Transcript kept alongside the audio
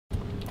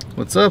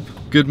What's up?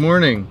 Good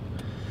morning.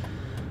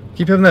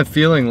 Keep having that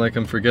feeling like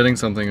I'm forgetting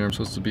something or I'm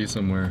supposed to be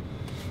somewhere.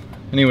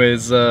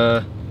 Anyways,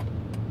 I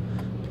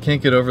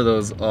can't get over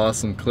those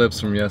awesome clips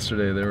from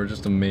yesterday. They were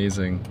just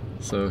amazing.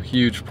 So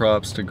huge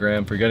props to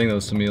Graham for getting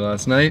those to me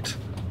last night.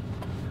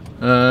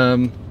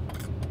 It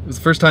was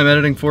the first time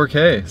editing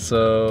 4K,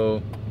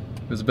 so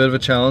it was a bit of a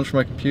challenge for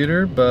my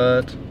computer,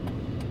 but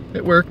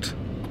it worked.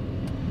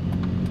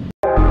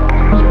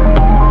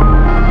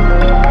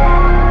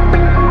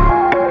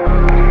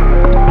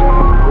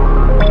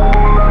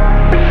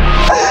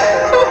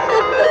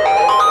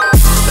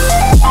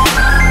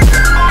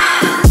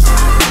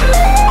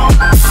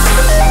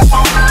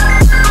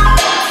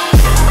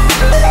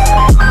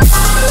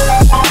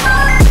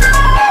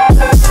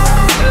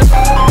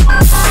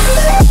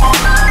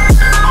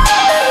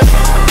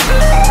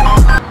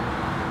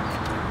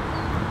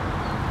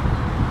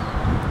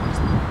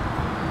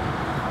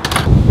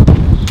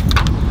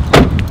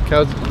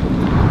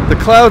 The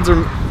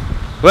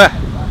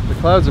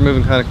clouds are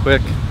moving kind of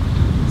quick,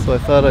 so I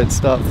thought I'd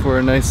stop for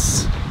a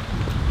nice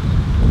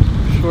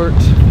short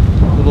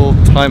little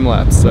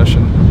time-lapse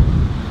session.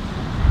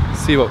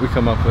 See what we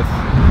come up with.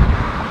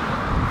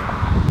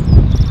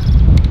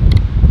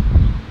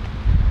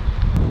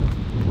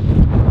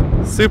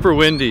 Super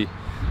windy.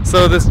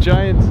 So this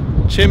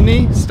giant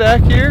chimney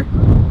stack here,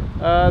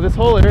 this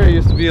whole area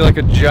used to be like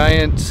a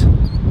giant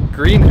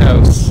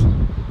greenhouse.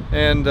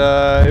 And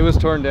it was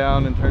torn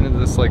down and turned into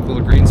this like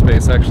little green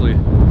space actually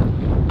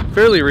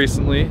fairly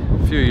recently,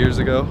 a few years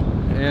ago.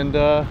 And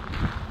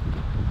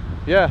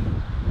yeah,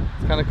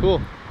 it's kind of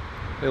cool.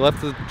 They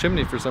left the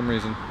chimney for some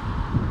reason.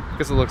 I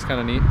guess it looks kind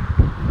of neat.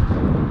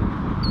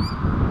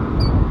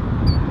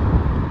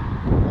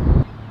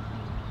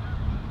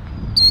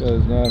 This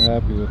guy's not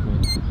happy with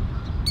me.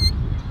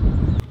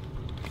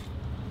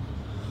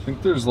 I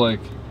think there's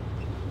like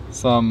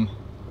some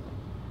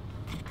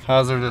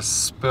hazardous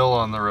spill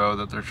on the road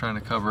that they're trying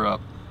to cover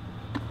up.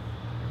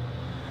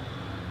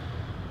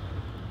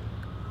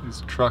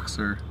 These trucks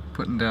are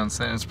putting down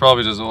sand. It's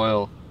probably just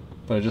oil,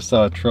 but I just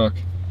saw a truck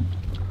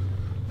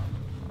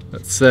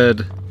that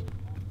said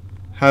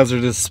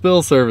hazardous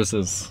spill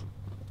services.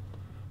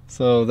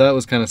 So that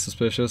was kind of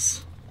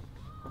suspicious.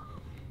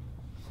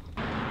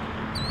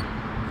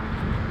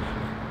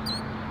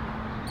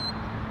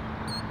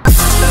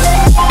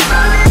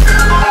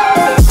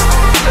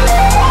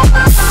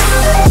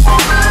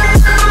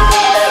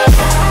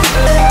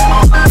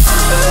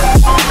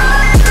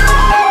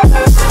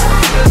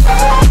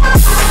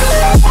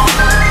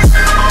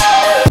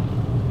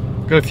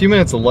 Got a few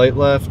minutes of light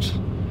left,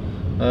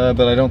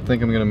 but I don't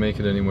think I'm gonna make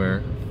it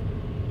anywhere.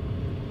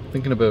 I'm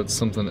thinking about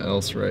something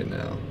else right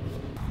now.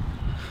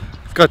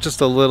 I've got just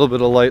a little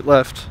bit of light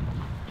left.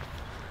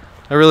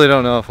 I really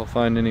don't know if I'll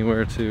find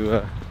anywhere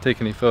to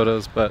take any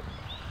photos, but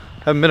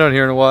I haven't been out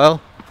here in a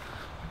while. I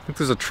think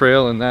there's a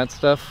trail and that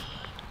stuff.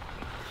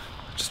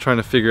 Just trying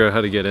to figure out how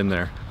to get in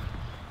there.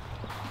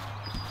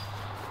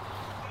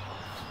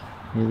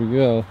 Here we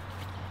go.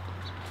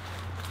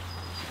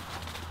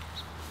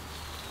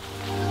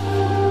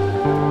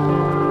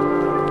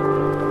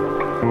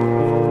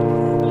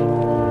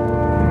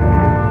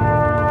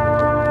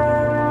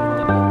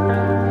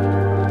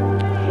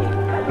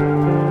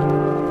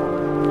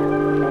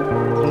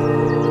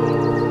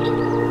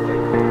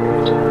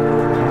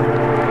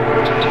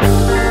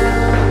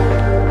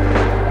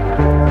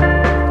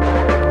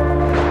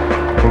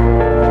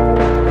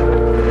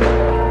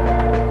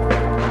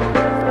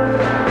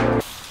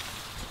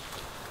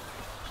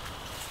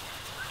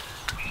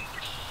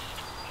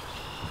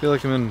 I feel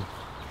like I'm in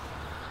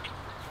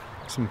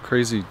some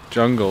crazy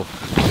jungle. Is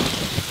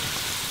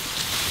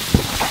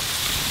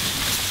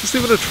this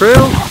even a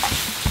trail?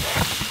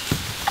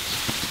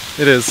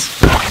 It is.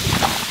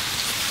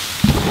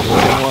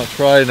 I want to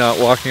try not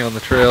walking on the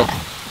trail.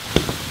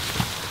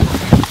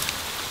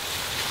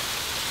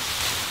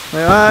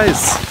 My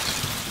eyes!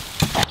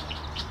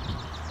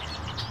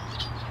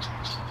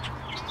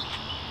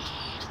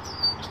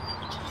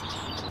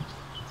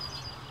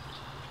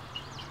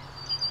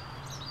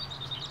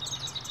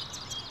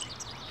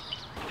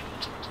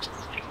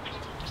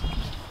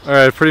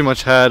 Alright, I pretty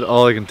much had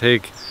all I can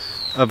take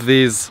of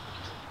these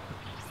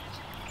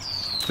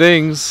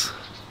things.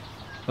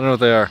 I don't know what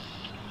they are.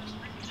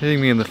 Hitting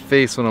me in the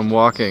face when I'm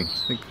walking.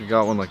 I think I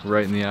got one like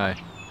right in the eye.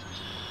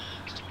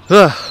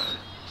 Ugh.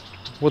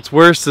 What's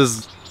worse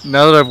is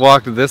now that I've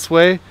walked this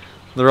way,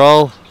 they're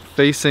all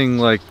facing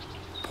like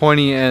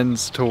pointy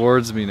ends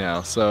towards me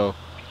now. So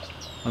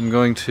I'm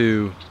going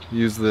to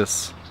use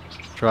this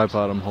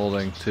tripod I'm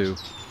holding to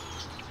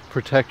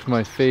protect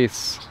my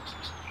face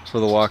for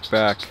the walk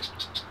back.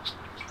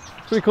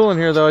 Pretty cool in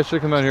here though. I should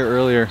have come out here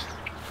earlier.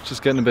 It's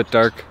just getting a bit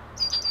dark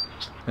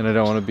and I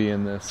don't want to be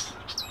in this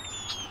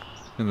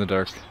in the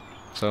dark.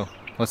 So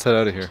let's head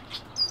out of here.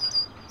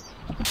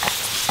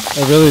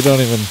 I really don't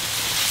even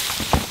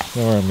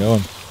know where I'm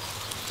going.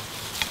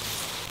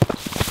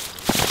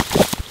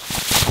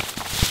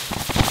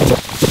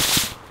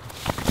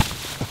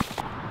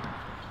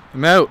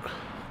 I'm out.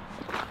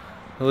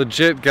 I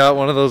legit got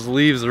one of those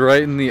leaves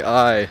right in the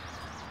eye.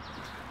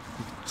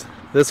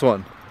 This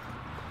one.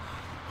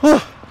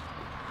 Whew.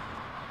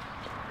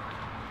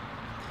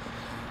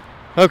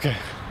 Okay.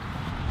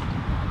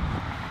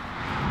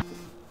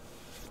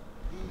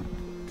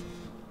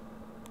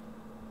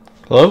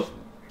 Hello?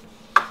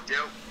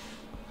 Yo.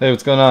 Hey,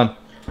 what's going on?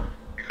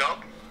 You called?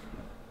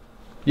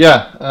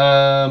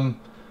 Yeah,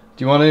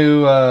 do you want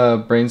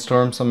to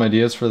brainstorm some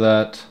ideas for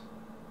that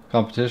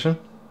competition?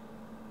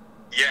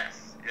 Yes,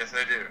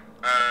 I do.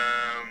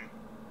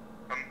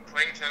 I'm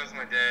playing tennis with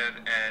my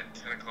dad at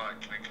 10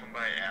 o'clock. Can I come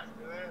by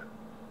after that?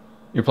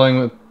 You're playing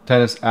with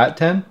tennis at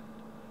 10?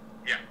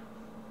 Yeah.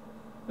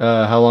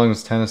 How long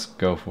does tennis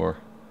go for?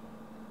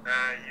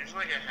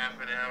 Usually like a half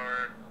an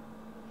hour,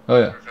 Oh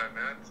yeah. 45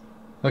 minutes.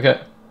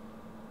 Okay.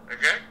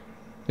 Okay?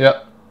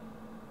 Yep.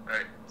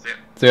 Alright, see ya.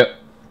 See ya.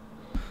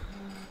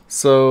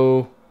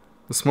 So,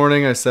 this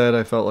morning I said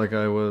I felt like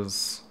I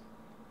was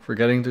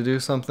forgetting to do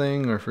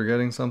something or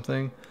forgetting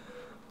something.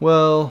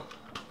 Well,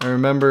 I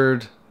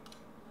remembered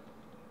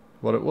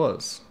what it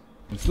was.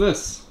 It's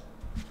this.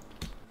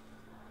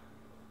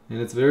 And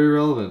it's very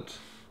relevant.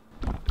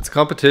 It's a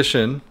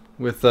competition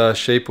with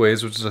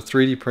Shapeways, which is a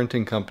 3D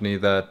printing company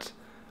that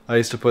I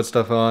used to put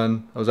stuff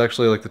on. I was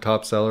actually like the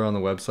top seller on the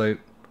website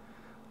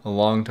a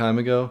long time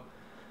ago.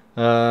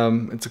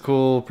 It's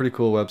a pretty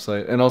cool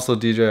website. And also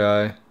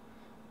DJI,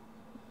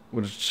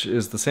 which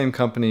is the same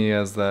company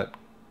as that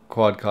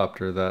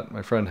quadcopter that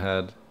my friend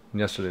had in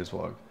yesterday's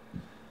vlog.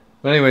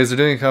 But anyways, they're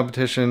doing a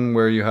competition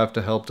where you have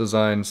to help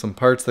design some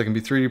parts that can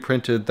be 3D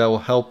printed that will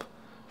help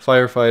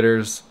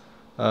firefighters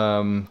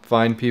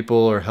find people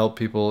or help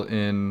people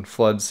in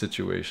flood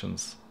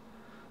situations.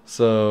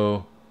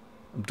 So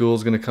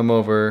Abdul's going to come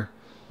over.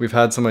 We've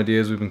had some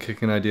ideas. We've been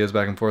kicking ideas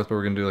back and forth, but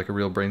we're going to do like a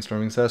real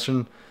brainstorming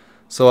session.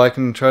 So I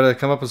can try to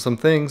come up with some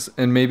things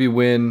and maybe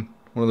win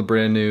one of the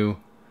brand new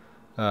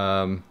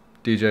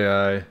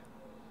DJI,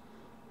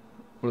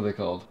 what are they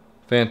called?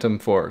 Phantom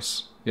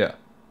Force. Yeah.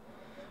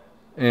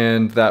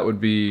 And that would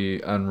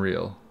be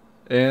unreal.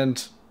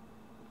 And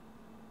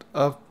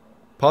a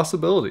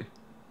possibility.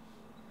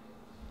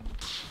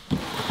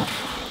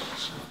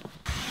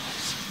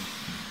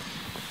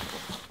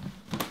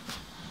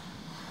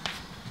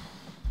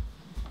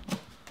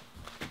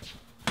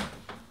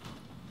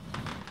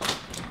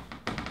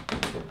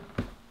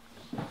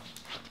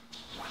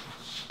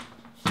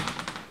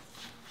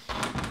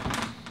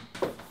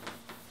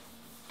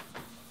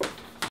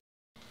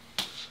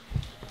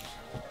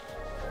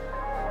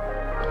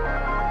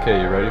 Okay,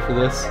 you ready for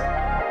this?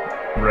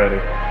 Ready.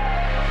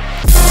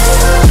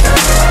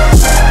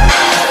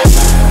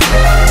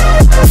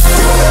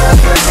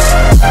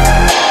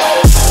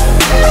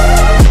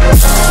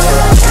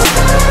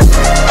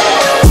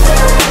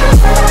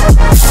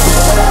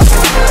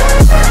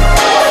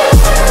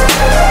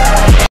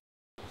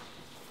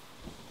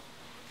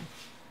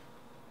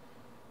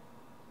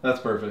 That's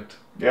perfect.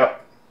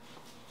 Yep.